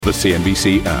The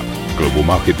CNBC app. Global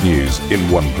market news in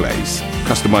one place.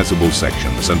 Customizable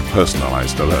sections and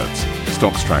personalized alerts.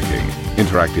 Stocks tracking,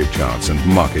 interactive charts and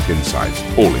market insights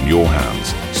all in your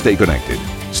hands. Stay connected.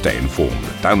 Stay informed.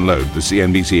 Download the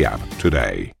CNBC app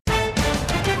today.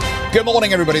 Good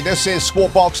morning, everybody. This is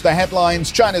Squawk Box. The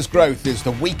headlines: China's growth is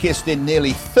the weakest in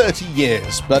nearly 30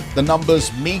 years, but the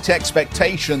numbers meet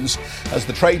expectations as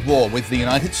the trade war with the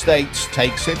United States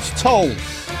takes its toll.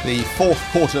 The fourth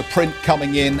quarter print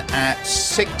coming in at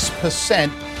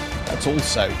 6%. That's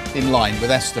also in line with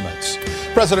estimates.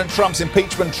 President Trump's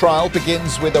impeachment trial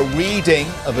begins with a reading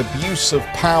of abuse of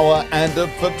power and of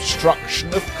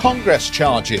obstruction of Congress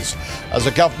charges, as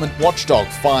a government watchdog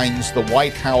finds the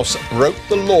White House broke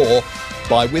the law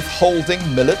by withholding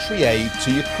military aid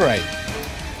to Ukraine.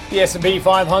 The S&P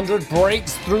 500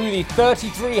 breaks through the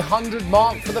 3,300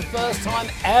 mark for the first time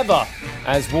ever,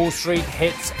 as Wall Street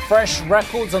hits fresh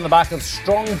records on the back of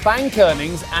strong bank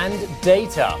earnings and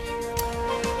data.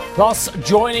 Plus,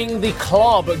 joining the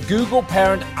club, Google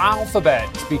parent Alphabet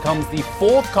becomes the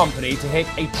fourth company to hit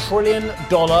 $1 trillion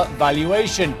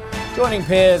valuation, joining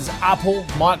peers Apple,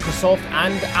 Microsoft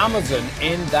and Amazon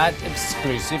in that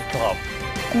exclusive club.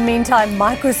 Meantime,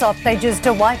 Microsoft pledges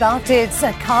to wipe out its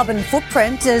carbon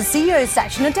footprint as CEO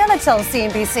Satya Nadella tells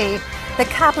CNBC the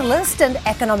capitalist and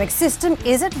economic system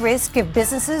is at risk if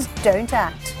businesses don't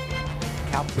act.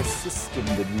 Capitalist system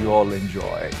that we all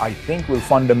enjoy, I think, will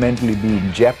fundamentally be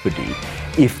in jeopardy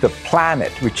if the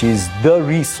planet, which is the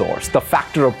resource, the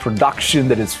factor of production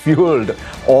that has fueled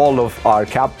all of our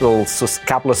capitalist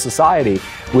society,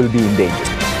 will be in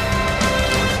danger.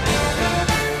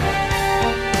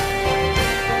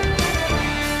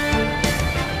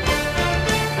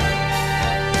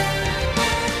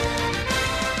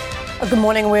 Good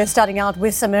morning. We're starting out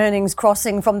with some earnings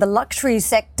crossing from the luxury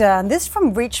sector. And this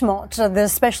from Richemont, the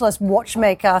specialist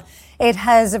watchmaker. It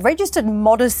has registered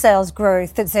modest sales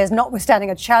growth, it says, notwithstanding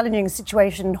a challenging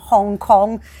situation in Hong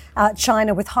Kong,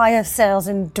 China, with higher sales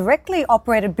in directly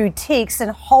operated boutiques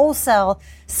and wholesale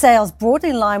sales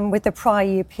broadly in line with the prior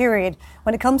year period.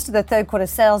 When it comes to the third quarter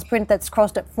sales print, that's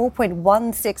crossed at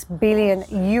 4.16 billion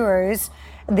euros.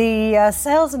 The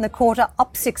sales in the quarter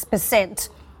up 6%.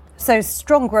 So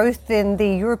strong growth in the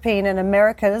European and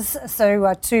Americas.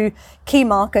 So two key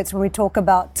markets when we talk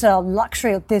about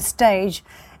luxury at this stage.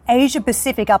 Asia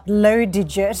Pacific up low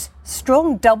digit,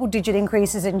 strong double digit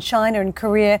increases in China and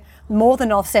Korea, more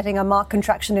than offsetting a marked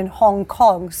contraction in Hong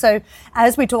Kong. So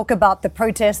as we talk about the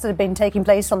protests that have been taking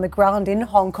place on the ground in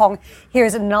Hong Kong, here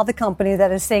is another company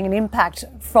that is seeing an impact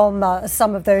from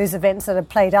some of those events that have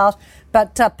played out.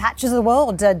 But patches of the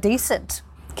world decent.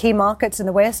 Key markets in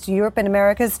the West, Europe and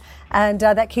Americas, and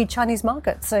that key Chinese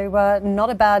market. So not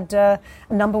a bad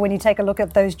number when you take a look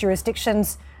at those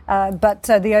jurisdictions. But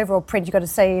the overall print, you've got to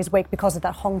say, is weak because of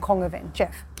that Hong Kong event.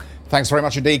 Jeff. Thanks very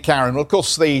much indeed, Karen. Well, of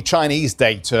course, the Chinese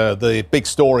data, the big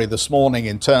story this morning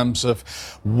in terms of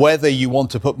whether you want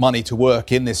to put money to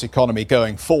work in this economy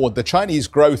going forward. The Chinese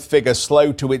growth figure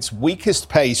slowed to its weakest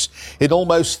pace in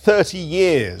almost 30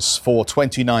 years for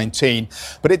 2019.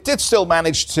 But it did still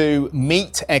manage to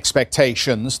meet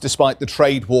expectations despite the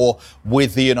trade war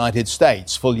with the United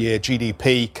States. Full year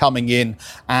GDP coming in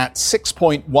at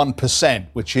 6.1%,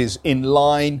 which is in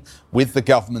line with the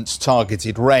government's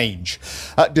targeted range.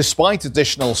 Despite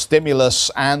additional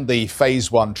stimulus and the Phase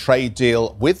 1 trade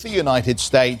deal with the United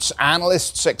States,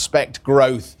 analysts expect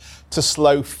growth to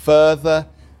slow further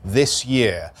this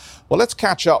year. Well, let's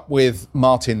catch up with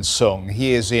Martin Sung.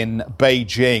 He is in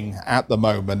Beijing at the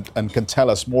moment and can tell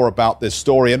us more about this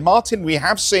story. And Martin, we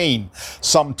have seen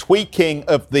some tweaking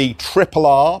of the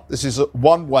RRR. This is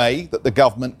one way that the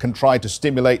government can try to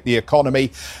stimulate the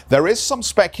economy. There is some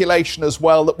speculation as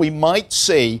well that we might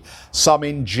see some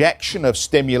injection of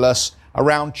stimulus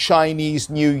around Chinese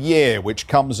New Year, which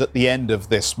comes at the end of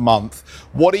this month.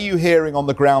 What are you hearing on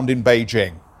the ground in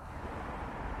Beijing?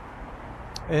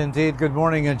 Indeed. Good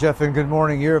morning, Jeff, and good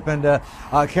morning, Europe, and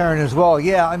Karen as well.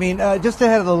 Yeah, I mean, just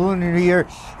ahead of the Lunar New Year,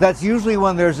 that's usually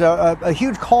when there's a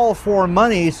huge call for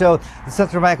money. So the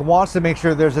central bank wants to make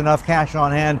sure there's enough cash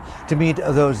on hand to meet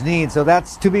those needs. So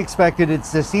that's to be expected. It's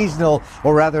seasonal,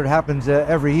 or rather it happens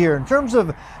every year. In terms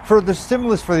of further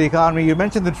stimulus for the economy, you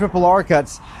mentioned the RRR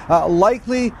cuts.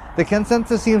 Likely, the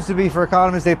consensus seems to be for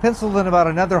economists, they penciled in about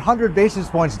another 100 basis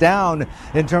points down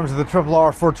in terms of the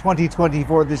RRR for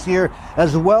 2024 this year,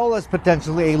 as well as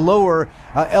potentially a lower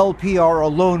LPR, or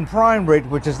loan prime rate,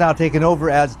 which has now taken over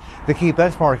as the key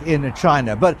benchmark in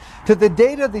China. But to the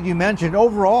data that you mentioned,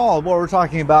 overall, what we're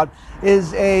talking about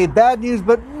is a bad news,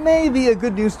 but maybe a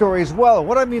good news story as well.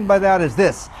 What I mean by that is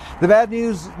this. The bad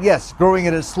news, yes, growing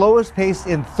at its slowest pace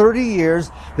in 30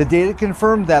 years. The data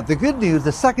confirmed that. The good news,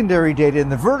 the secondary data in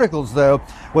the verticals, though,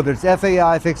 whether it's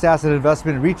FAI, fixed asset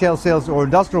investment, retail sales, or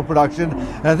industrial production,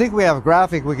 and I think we have a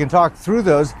graphic, we can talk through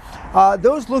those.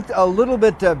 Those looked a little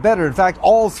bit better. In fact,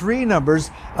 all three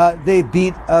numbers, they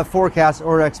beat forecasts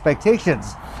or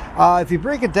expectations. If you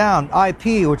break it down,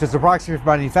 IP, which is a proxy for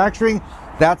manufacturing,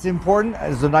 that's important.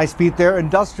 There's a nice beat there.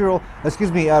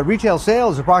 Retail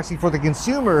sales, a proxy for the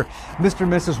consumer. Mr.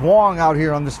 and Mrs. Wong out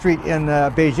here on the street in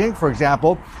Beijing, for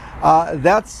example.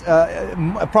 That's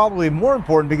probably more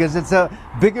important because it's a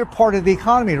bigger part of the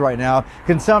economy right now,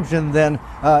 consumption, than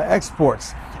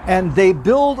exports. And they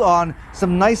build on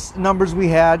some nice numbers we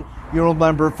had, you'll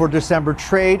remember, for December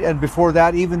trade, and before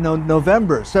that, even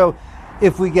November. So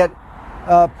if we get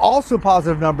also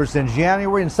positive numbers in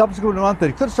January and subsequent month,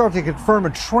 it could start to confirm a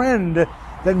trend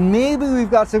that maybe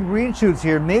we've got some green shoots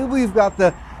here. Maybe you've got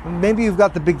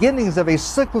the beginnings of a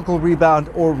cyclical rebound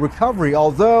or recovery.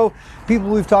 Although people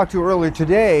we've talked to earlier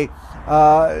today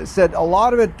said a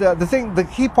lot of it, the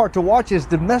key part to watch is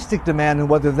domestic demand and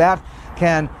whether that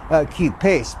can keep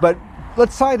pace. But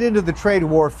let's tie it into the trade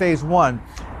war phase one.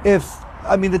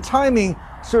 The timing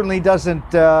certainly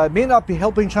may not be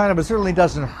helping China, but certainly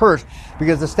doesn't hurt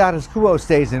because the status quo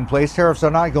stays in place. Tariffs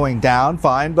are not going down,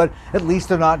 fine, but at least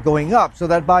they're not going up. So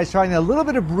that buys China a little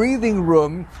bit of breathing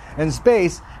room and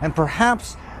space, and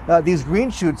perhaps these green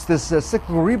shoots, this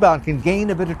cyclical rebound, can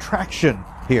gain a bit of traction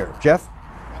here. Jeff?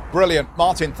 Brilliant.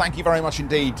 Martin, thank you very much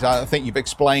indeed. I think you've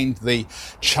explained the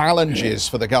challenges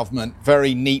for the government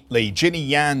very neatly. Ginny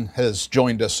Yan has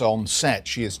joined us on set.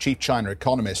 She is Chief China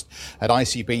Economist at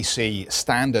ICBC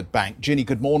Standard Bank. Ginny,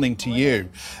 good morning to you.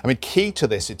 Key to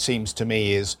this, it seems to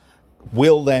me, is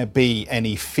will there be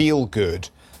any feel-good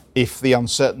if the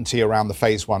uncertainty around the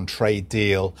Phase 1 trade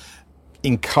deal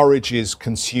encourages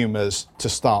consumers to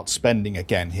start spending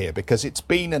again here? Because it's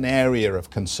been an area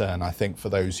of concern, I think, for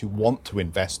those who want to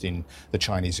invest in the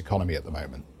Chinese economy at the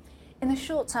moment. In the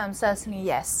short term, certainly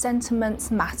yes,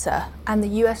 sentiments matter. And the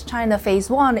US-China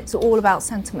Phase 1, it's all about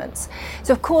sentiments.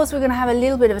 So of course, we're going to have a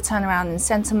little bit of a turnaround in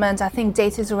sentiment. I think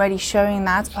data is already showing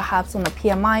that, perhaps on the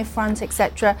PMI front,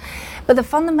 etc. But the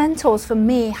fundamentals for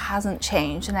me hasn't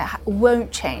changed, and it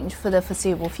won't change for the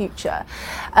foreseeable future.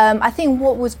 I think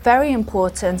what was very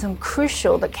important and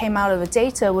crucial that came out of the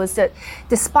data was that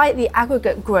despite the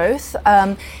aggregate growth,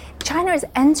 China is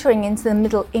entering into the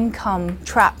middle income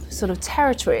trap sort of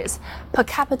territories. Per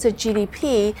capita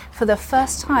GDP for the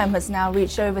first time has now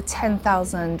reached over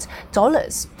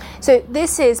 $10,000. So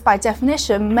this is, by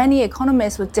definition, many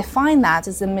economists would define that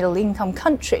as a middle income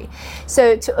country.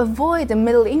 So to avoid the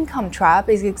middle income trap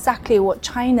is exactly what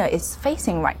China is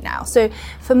facing right now. So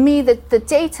for me, the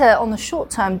data on the short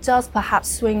term does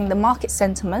perhaps swing the market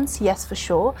sentiments, yes, for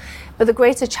sure. But the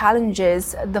greater challenge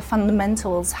is the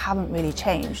fundamentals haven't really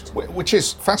changed. Which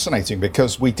is fascinating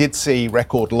because we did see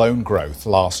record loan growth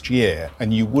last year,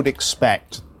 and you would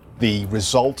expect the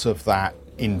result of that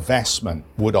investment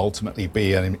would ultimately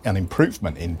be an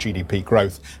improvement in GDP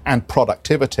growth and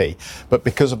productivity. But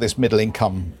because of this middle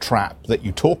income trap that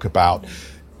you talk about,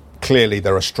 clearly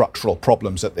there are structural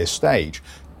problems at this stage.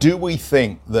 Do we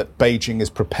think that Beijing is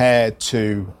prepared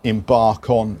to embark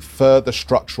on further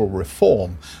structural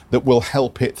reform that will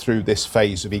help it through this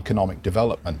phase of economic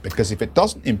development? Because if it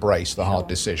doesn't embrace the hard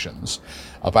decisions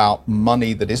about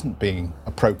money that isn't being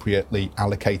appropriately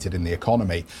allocated in the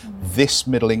economy, this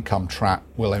middle income trap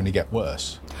will only get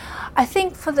worse. I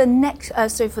think for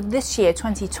for this year,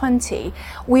 2020,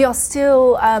 we are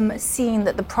still seeing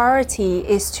that the priority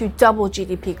is to double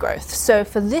GDP growth. So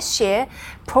for this year,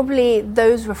 probably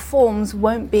those reforms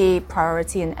won't be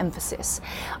priority and emphasis.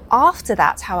 After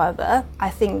that, however, I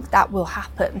think that will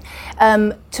happen.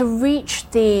 To reach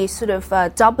the sort of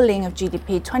doubling of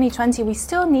GDP 2020, we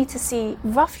still need to see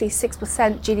roughly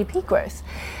 6% GDP growth.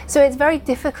 So it's very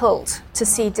difficult to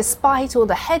see, despite all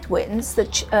the headwinds,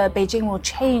 that Beijing will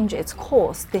change its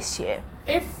course this year.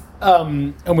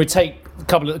 And we take a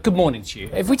couple of, good morning to you.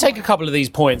 If we take a couple of these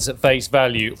points at face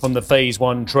value from the Phase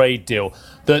 1 trade deal,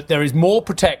 that there is more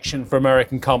protection for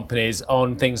American companies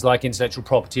on things like intellectual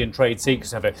property and trade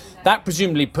secrets, that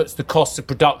presumably puts the cost of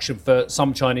production for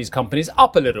some Chinese companies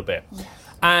up a little bit.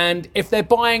 And if they're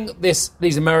buying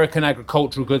these American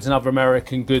agricultural goods and other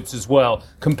American goods as well,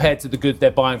 compared to the good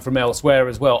they're buying from elsewhere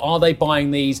as well, are they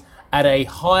buying these at a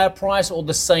higher price or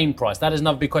the same price? That is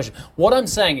another big question. What I'm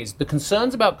saying is the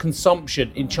concerns about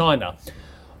consumption in China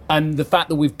and the fact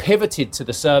that we've pivoted to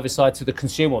the service side, to the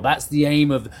consumer, that's the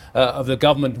aim of the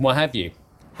government and what have you.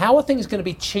 How are things going to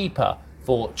be cheaper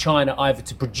for China either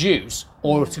to produce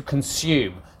or to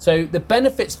consume? So the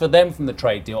benefits for them from the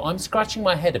trade deal, I'm scratching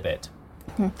my head a bit.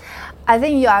 I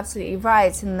think you're absolutely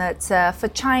right in that for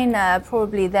China,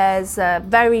 probably there's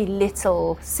very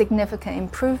little significant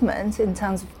improvement in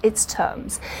terms of its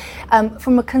terms.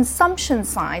 From a consumption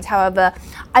side, however,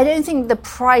 I don't think the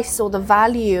price or the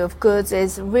value of goods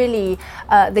is really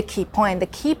the key point. The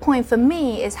key point for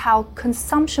me is how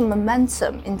consumption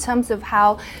momentum, in terms of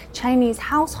how Chinese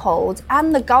households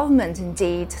and the government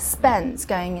indeed spends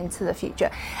going into the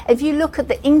future. If you look at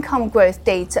the income growth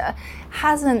data,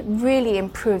 hasn't really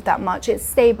improved that much. It's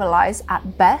stabilized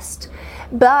at best,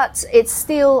 but it's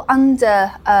still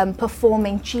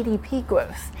underperforming GDP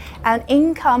growth. And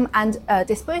income and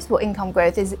disposable income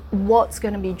growth is what's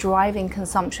going to be driving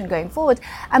consumption going forward.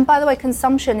 And by the way,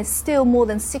 consumption is still more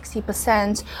than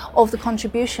 60% of the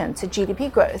contribution to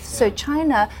GDP growth. So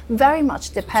China very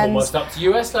much depends up to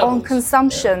US levels. On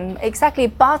consumption, exactly.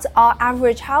 But our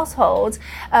average household,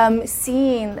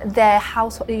 seeing their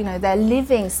household, their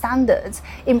living standards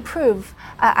improve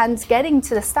and getting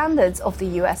to the standards of the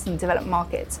US and developed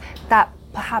markets, that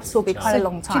perhaps will be quite a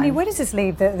long time. Ginny, where does this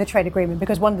leave the trade agreement?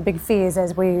 Because one of the big fears,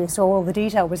 as we saw all the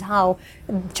detail, was how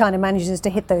China manages to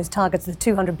hit those targets, the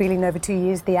 200 billion over 2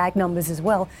 years, the ag numbers as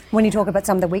well. When you talk about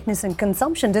some of the weakness in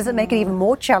consumption, does it make it even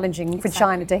more challenging for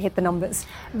China to hit the numbers?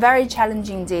 Very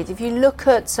challenging indeed. If you look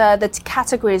at the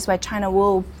categories where China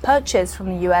will purchase from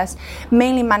the US,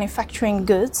 mainly manufacturing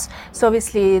goods, so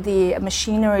obviously the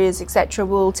machineries, etc.,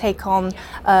 will take on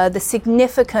the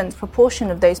significant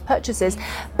proportion of those purchases,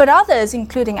 but others,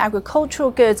 including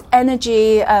agricultural goods,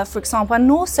 energy, for example,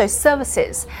 and also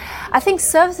services. I think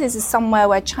services is somewhere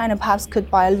where China perhaps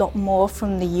could buy a lot more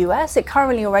from the US. It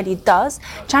currently already does.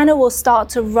 China will start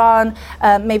to run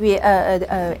maybe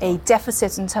a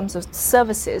deficit in terms of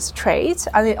services trade.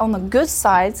 And on the goods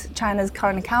side, China's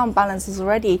current account balance is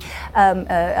already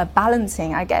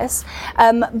balancing, I guess.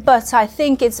 But I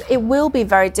think it will be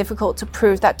very difficult to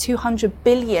prove that 200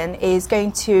 billion is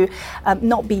going to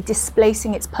not be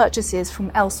displacing its purchases from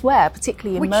elsewhere,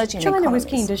 particularly emerging economies. China was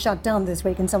keen to shut down this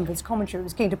week in some of its commentary. It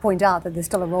was keen to point out that there's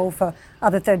still a role for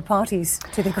other third parties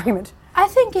to the agreement. I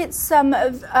think it's something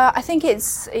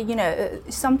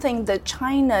that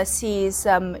China sees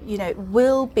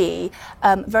will be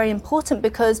very important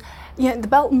because the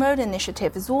Belt and Road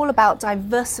Initiative is all about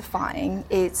diversifying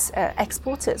its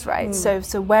exporters, right?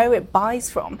 So where it buys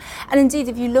from, and indeed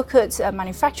if you look at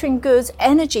manufacturing goods,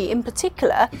 energy in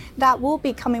particular, that will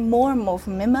be coming more and more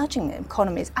from emerging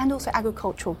economies and also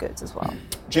agricultural goods as well.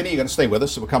 Ginny, you're going to stay with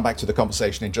us, so we'll come back to the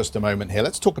conversation in just a moment here.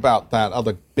 Let's talk about that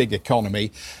other big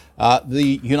economy.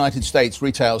 The United States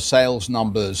retail sales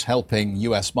numbers helping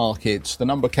US markets. The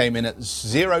number came in at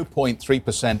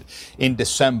 0.3% in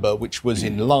December, which was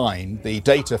in line. The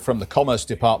data from the Commerce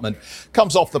Department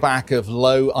comes off the back of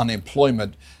low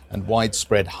unemployment and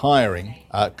widespread hiring.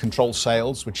 Control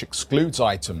sales, which excludes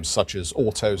items such as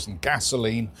autos and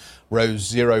gasoline,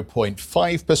 rose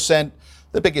 0.5%,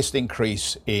 the biggest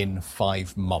increase in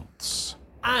 5 months.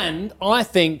 And I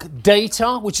think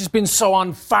data, which has been so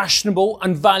unfashionable,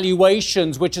 and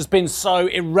valuations, which has been so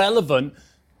irrelevant,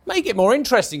 make it more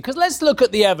interesting. Because let's look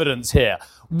at the evidence here.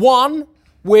 One,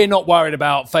 we're not worried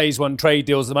about phase one trade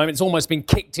deals at the moment. It's almost been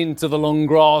kicked into the long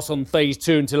grass on phase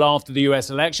two until after the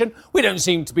US election. We don't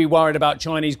seem to be worried about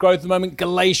Chinese growth at the moment.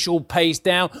 Glacial pace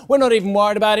down. We're not even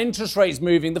worried about interest rates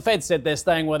moving. The Fed said they're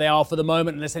staying where they are for the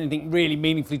moment unless anything really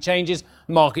meaningfully changes.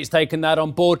 The market's taken that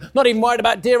on board. Not even worried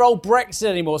about dear old Brexit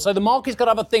anymore. So the market's got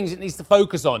other things it needs to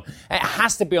focus on. It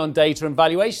has to be on data and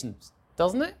valuations.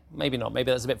 Doesn't it? Maybe not.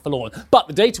 Maybe that's a bit forlorn. But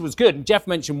the data was good. And Jeff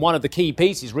mentioned one of the key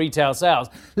pieces, retail sales.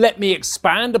 Let me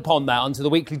expand upon that onto the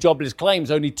weekly jobless claims,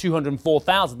 only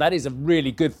 204,000. That is a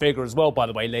really good figure as well, by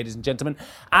the way, ladies and gentlemen.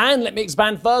 And let me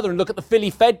expand further and look at the Philly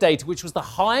Fed data, which was the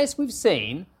highest we've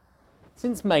seen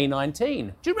since May 19.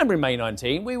 Do you remember in May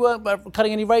 19? We weren't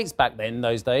cutting any rates back then in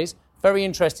those days. Very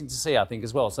interesting to see, I think,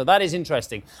 as well. So that is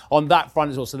interesting on that front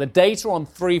as well. So the data on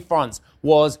 3 fronts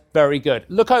was very good.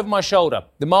 Look over my shoulder.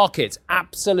 The markets,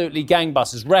 absolutely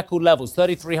gangbusters. Record levels,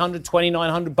 3,300,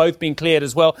 2,900, both being cleared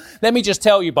as well. Let me just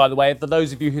tell you, by the way, for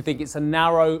those of you who think it's a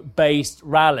narrow-based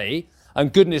rally,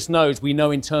 and goodness knows, we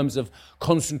know in terms of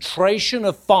concentration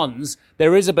of funds,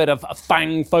 there is a bit of a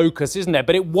FANG focus, isn't there?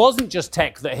 But it wasn't just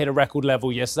tech that hit a record level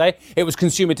yesterday. It was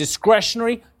consumer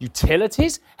discretionary,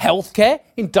 utilities, healthcare,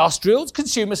 industrials,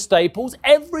 consumer staples.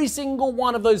 Every single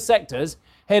one of those sectors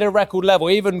hit a record level.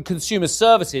 Even consumer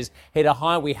services hit a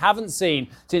high we haven't seen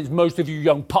since most of you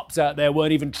young pups out there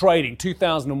weren't even trading,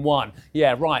 2001.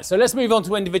 Yeah, right. So let's move on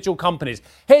to individual companies.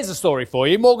 Here's a story for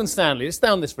you. Morgan Stanley, let's stay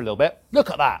on this for a little bit. Look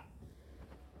at that.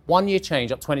 1 year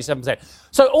change, up 27%.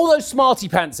 So all those smarty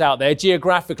pants out there,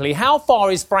 geographically, how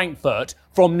far is Frankfurt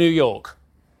from New York?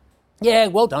 Yeah,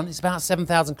 well done. It's about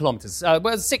 7,000 kilometres.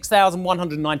 Well,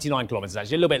 6,199 kilometres,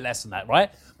 actually. A little bit less than that,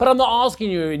 right? But I'm not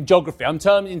asking you in geography. I'm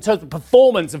in terms of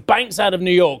performance of banks out of New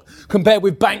York compared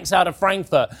with banks out of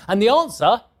Frankfurt. And the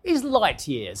answer is light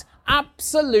years.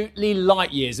 Absolutely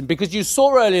light years. And because you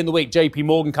saw earlier in the week JP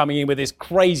Morgan coming in with this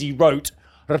crazy rote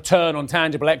return on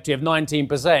tangible equity of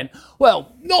 19%.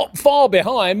 Well, not far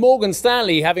behind Morgan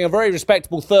Stanley having a very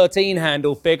respectable 13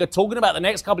 handle figure, talking about the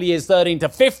next couple of years 13 to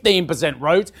 15%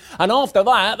 ROTE, and after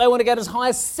that they want to get as high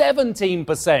as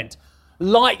 17%.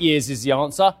 Light years is the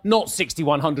answer, not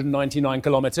 6,199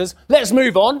 kilometres. Let's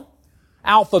move on.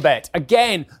 Alphabet.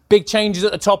 Again, big changes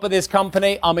at the top of this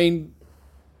company. I mean,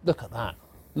 look at that.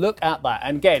 Look at that.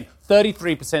 And again,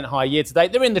 33% higher year to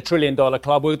date. They're in the $1 trillion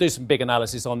club. We'll do some big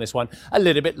analysis on this one a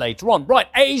little bit later on. Right,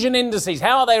 Asian indices.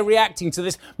 How are they reacting to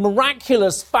this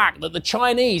miraculous fact that the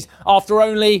Chinese, after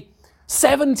only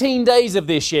 17 days of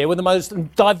this year, with the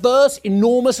most diverse,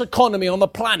 enormous economy on the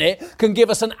planet, can give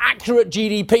us an accurate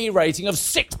GDP rating of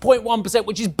 6.1%,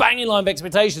 which is bang in line with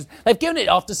expectations. They've given it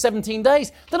after 17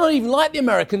 days. They're not even like the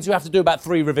Americans, who have to do about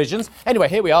 3 revisions. Anyway,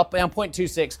 here we are, down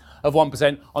 0.26 of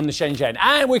 1% on the Shenzhen.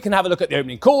 And we can have a look at the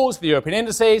opening calls for the European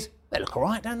indices. They look all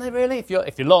right, don't they, really? If you're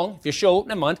long, if you're short,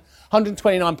 never mind.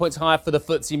 129 points higher for the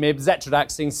FTSE MIB.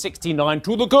 Xetra 69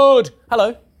 to the good.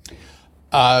 Hello.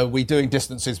 Are we doing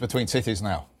distances between cities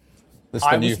now?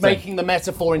 I was making the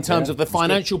metaphor in terms of the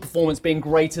financial performance being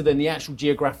greater than the actual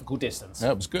geographical distance.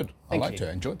 Yeah, it was good. I liked it.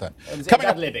 I enjoyed that. It's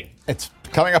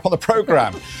coming up on the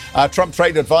programme. Trump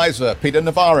trade advisor Peter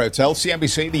Navarro tells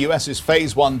CNBC the US's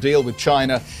Phase 1 deal with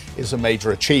China is a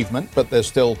major achievement, but there's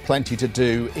still plenty to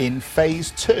do in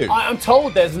Phase 2. I'm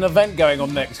told there's an event going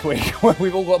on next week where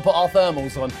we've all got to put our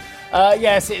thermals on.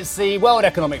 Yes, it's the World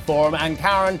Economic Forum, and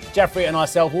Karen, Jeffrey and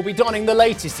myself will be donning the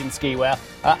latest in ski wear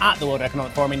at the World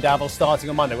Economic Forum in Davos starting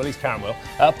on Monday. Well, at least Karen will.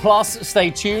 Plus, stay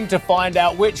tuned to find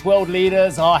out which world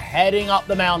leaders are heading up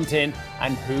the mountain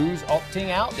and who's opting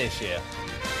out this year.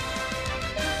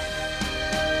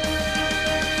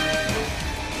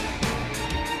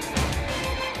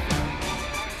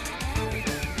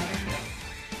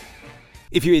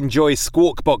 If you enjoy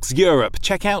Squawk Box Europe,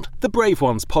 check out the Brave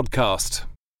Ones podcast.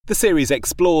 The series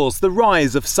explores the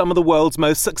rise of some of the world's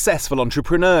most successful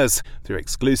entrepreneurs. Through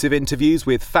exclusive interviews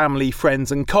with family,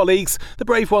 friends and colleagues, the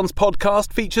Brave Ones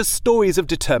podcast features stories of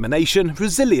determination,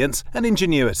 resilience and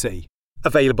ingenuity.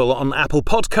 Available on Apple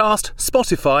Podcast,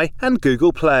 Spotify and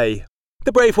Google Play.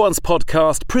 The Brave Ones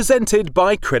podcast, presented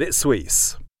by Credit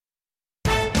Suisse.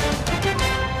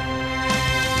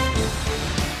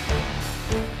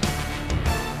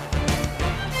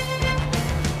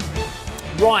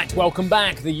 Right, welcome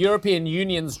back. The European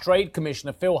Union's Trade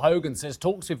Commissioner Phil Hogan says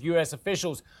talks with US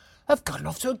officials have gotten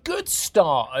off to a good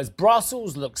start as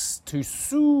Brussels looks to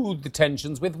soothe the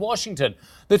tensions with Washington.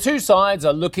 The two sides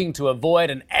are looking to avoid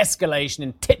an escalation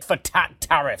in tit-for-tat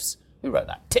tariffs. Who wrote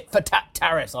that? Tit-for-tat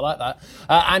tariffs, I like that.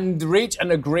 And reach an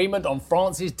agreement on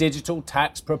France's digital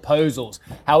tax proposals.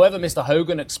 However, Mr.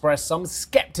 Hogan expressed some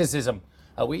scepticism.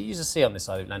 We use a C on this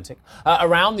side of the Atlantic,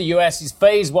 around the US's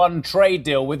Phase 1 trade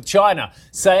deal with China,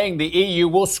 saying the EU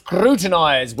will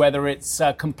scrutinise whether its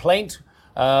complaint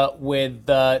with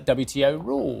WTO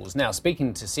rules. Now,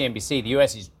 speaking to CNBC, the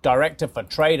US's Director for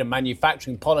Trade and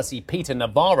Manufacturing Policy, Peter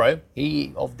Navarro,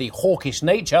 he of the hawkish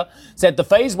nature, said the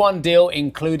Phase 1 deal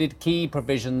included key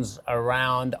provisions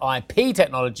around IP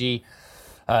technology,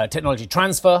 technology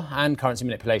transfer and currency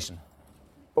manipulation.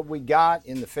 What we got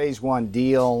in the Phase 1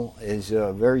 deal is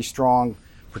very strong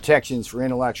protections for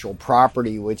intellectual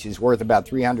property, which is worth about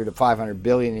 300 to 500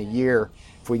 billion a year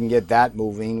if we can get that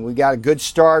moving. We got a good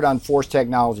start on forced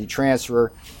technology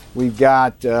transfer. We've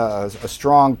got a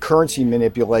strong currency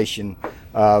manipulation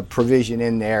provision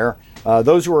in there.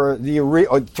 Those were the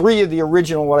 3 of the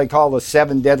original, what I call the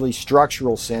 7 deadly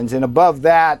structural sins. And above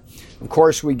that, of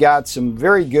course, we got some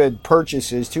very good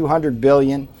purchases, 200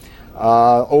 billion.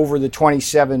 Over the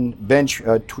 2017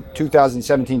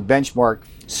 benchmark,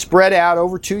 spread out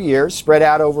over 2 years, spread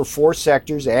out over 4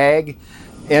 sectors: ag,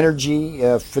 energy,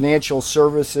 financial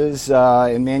services,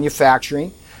 and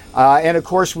manufacturing. And of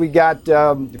course, we got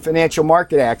financial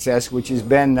market access, which has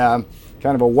been kind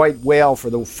of a white whale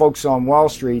for the folks on Wall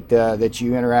Street that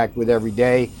you interact with every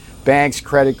day: banks,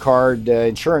 credit card,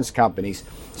 insurance companies.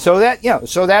 So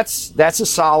that's a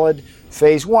solid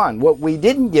Phase 1. What we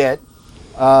didn't get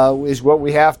is what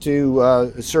we have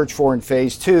to search for in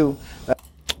phase two.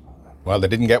 Well, they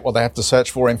didn't get what they have to search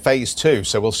for in phase two,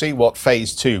 so we'll see what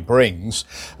phase two brings.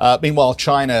 Meanwhile,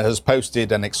 China has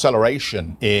posted an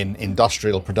acceleration in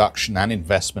industrial production and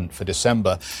investment for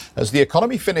December. As the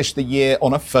economy finished the year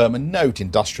on a firmer note,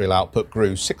 industrial output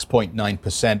grew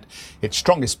 6.9%, its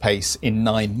strongest pace in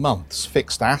 9 months.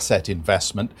 Fixed asset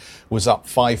investment was up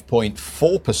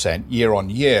 5.4% year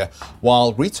on year,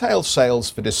 while retail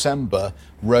sales for December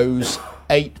rose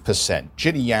 8%.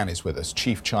 Ginny Yan is with us,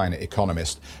 Chief China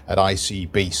Economist at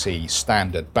ICBC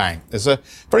Standard Bank. There's a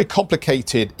very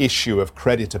complicated issue of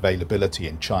credit availability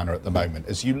in China at the moment.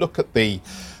 As you look at the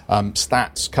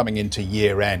stats coming into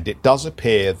year end, it does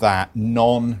appear that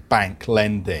non-bank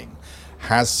lending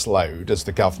has slowed as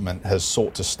the government has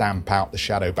sought to stamp out the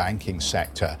shadow banking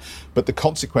sector. But the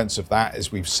consequence of that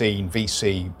is we've seen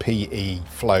VC PE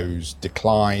flows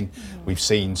decline, we've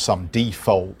seen some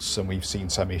defaults, and we've seen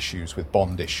some issues with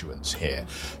bond issuance here.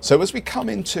 So as we come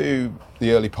into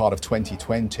the early part of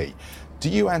 2020, do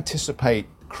you anticipate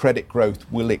credit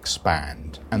growth will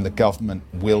expand and the government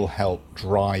will help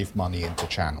drive money into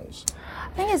channels?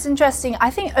 I think it's interesting. I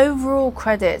think overall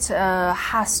credit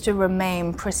has to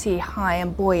remain pretty high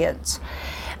and buoyant.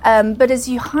 But as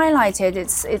you highlighted,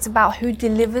 it's about who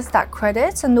delivers that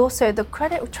credit, and also the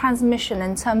credit transmission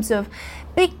in terms of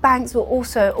big banks will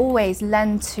also always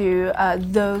lend to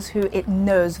those who it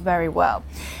knows very well.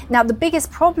 Now, the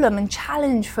biggest problem and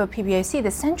challenge for PBOC,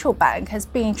 the central bank, has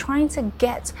been trying to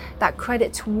get that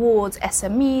credit towards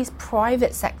SMEs,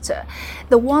 private sector,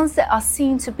 the ones that are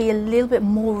seen to be a little bit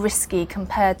more risky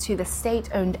compared to the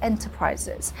state-owned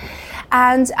enterprises.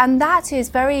 And that is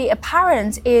very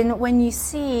apparent in when you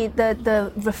see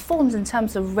the reforms in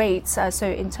terms of rates, so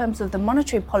in terms of the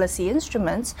monetary policy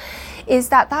instruments, is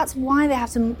that's why they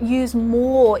have to use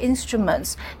more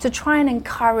instruments to try and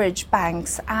encourage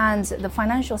banks and the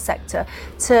financial sector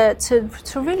to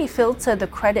really filter the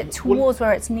credit towards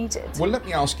where it's needed. Well, let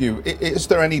me ask you, is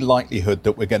there any likelihood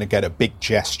that we're going to get a big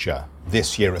gesture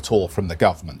this year at all from the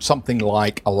government? Something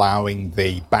like allowing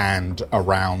the band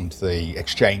around the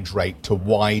exchange rate to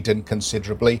widen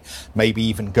considerably, maybe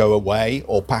even go away,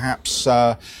 or perhaps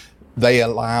they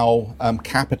allow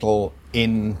capital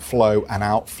inflow and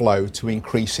outflow to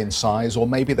increase in size, or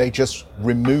maybe they just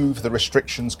remove the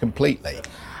restrictions completely?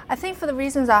 I think for the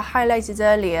reasons I highlighted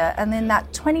earlier, and then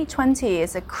that 2020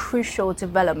 is a crucial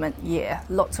development year.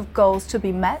 Lots of goals to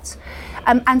be met,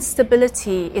 and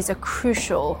stability is a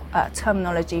crucial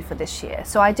terminology for this year.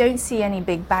 So I don't see any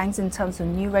big bangs in terms of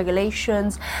new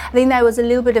regulations. I think there was a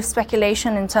little bit of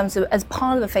speculation in terms of, as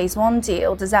part of the phase one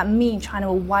deal, does that mean China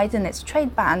will widen its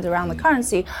trade band around the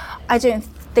currency? I don't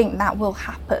think that will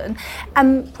happen.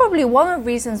 And probably one of the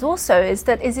reasons also is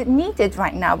it needed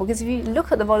right now? Because if you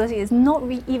look at the volatility, it's not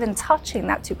even touching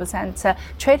that 2%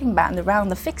 trading band around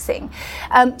the fixing.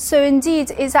 So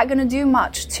indeed, is that going to do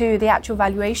much to the actual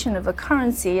valuation of the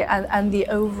currency and the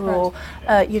overall,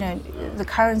 the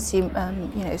currency,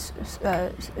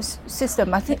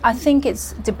 system? I think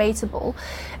it's debatable,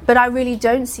 but I really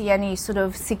don't see any sort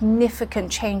of significant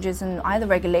changes in either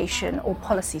regulation or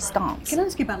policy stance. Can I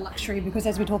ask you about luxury? Because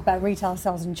as we talk about retail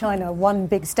sales in China, one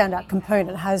big standout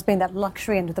component has been that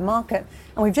luxury end of the market.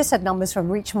 And we've just had numbers from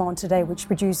Richemont today, which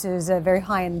produces very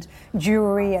high-end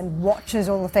jewellery and watches,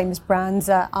 all the famous brands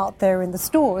out there in the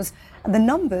stores. And the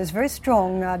numbers, very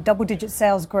strong, double-digit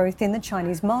sales growth in the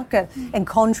Chinese market, in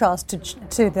contrast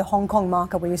to the Hong Kong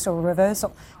market where you saw a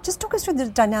reversal. Just talk us through the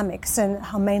dynamics and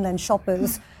how mainland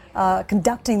shoppers are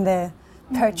conducting their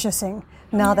purchasing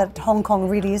now that Hong Kong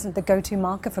really isn't the go-to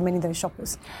market for many of those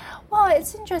shoppers. Well,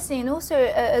 it's interesting, and also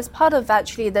as part of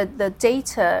actually the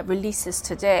data releases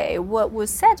today, what was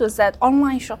said was that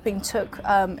online shopping took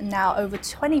now over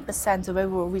 20% of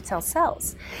overall retail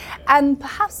sales, and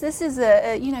perhaps this is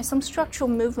some structural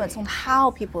movements on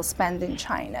how people spend in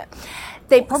China.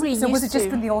 They probably so was it just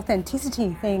from the authenticity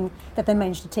thing that they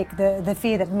managed to take the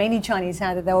fear that many Chinese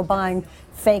had that they were buying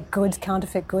fake goods,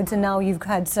 counterfeit goods, and now you've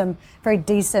had some very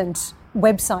decent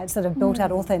websites that have built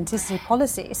out authenticity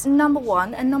policies? Number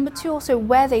one, and number two, also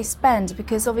where they spend,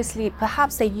 because obviously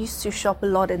perhaps they used to shop a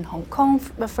lot in Hong Kong,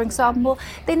 for example.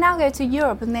 They now go to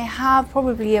Europe and they have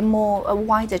probably a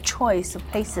wider choice of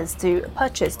places to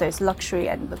purchase those luxury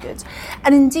end of goods.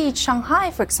 And indeed,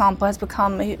 Shanghai, for example, has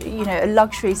become a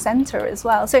luxury center as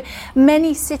well. So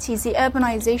many cities, the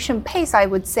urbanization pace, I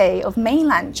would say, of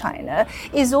mainland China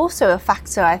is also a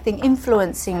factor, I think,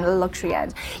 influencing the luxury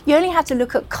end. You only have to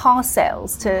look at car sales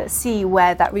sales to see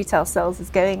where that retail sales is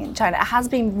going in China. It has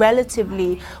been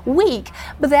relatively weak,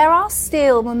 but there are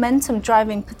still momentum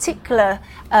driving particular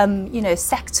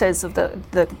sectors of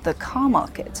the car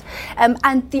market.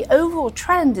 And the overall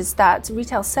trend is that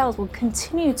retail sales will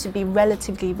continue to be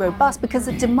relatively robust because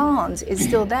the demand is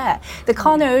still there. The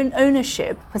car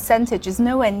ownership percentage is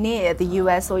nowhere near the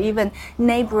US or even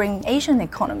neighboring Asian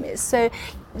economies. So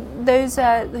those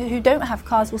who don't have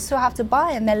cars will still have to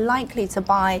buy, and they're likely to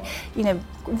buy,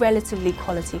 relatively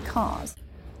quality cars.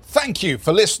 Thank you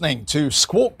for listening to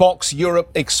Squawk Box Europe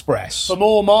Express. For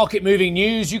more market-moving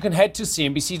news, you can head to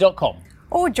CNBC.com.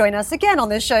 Or join us again on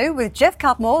the show with Jeff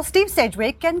Cutmore, Steve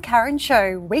Sedgwick and Karen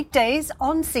Cho, weekdays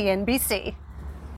on CNBC.